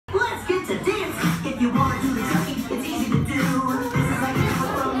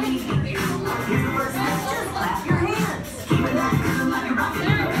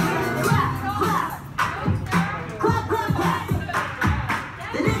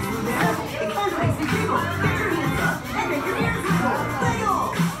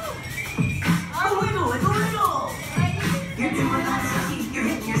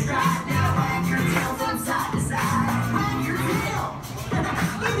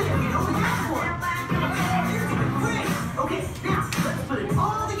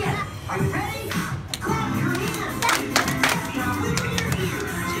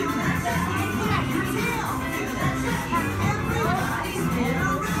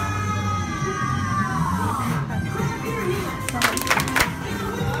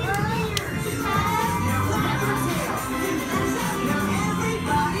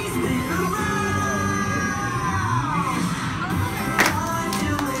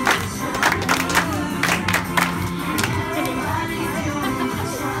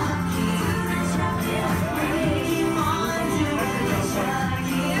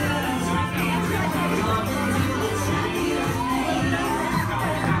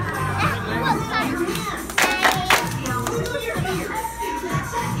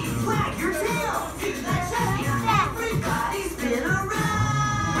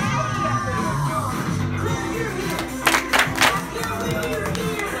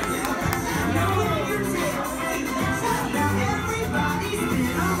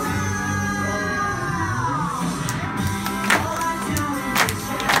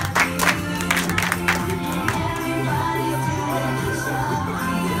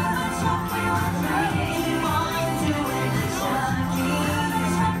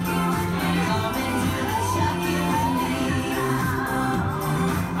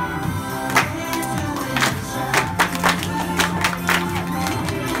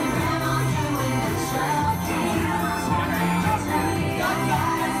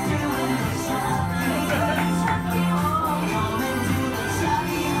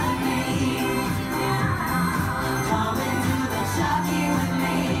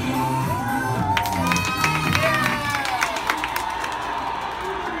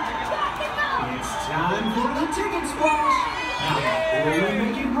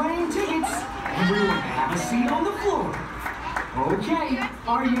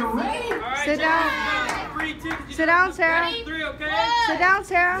Are you ready? Right, Sit down. Sit down, Sarah. 3, okay? Sit down,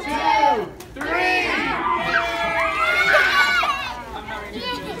 Sarah. 2, 3.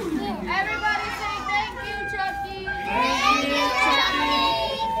 Everybody say thank you, Chucky. Thank you,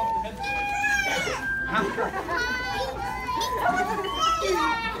 Chucky.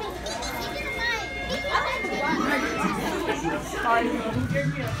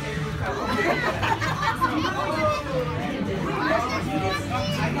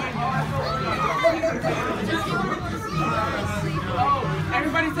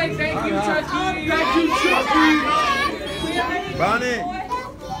 Everybody say thank you, Chucky. Thank you, Chucky. Bonnie!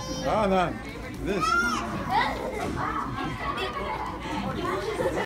 Ah, lan. This.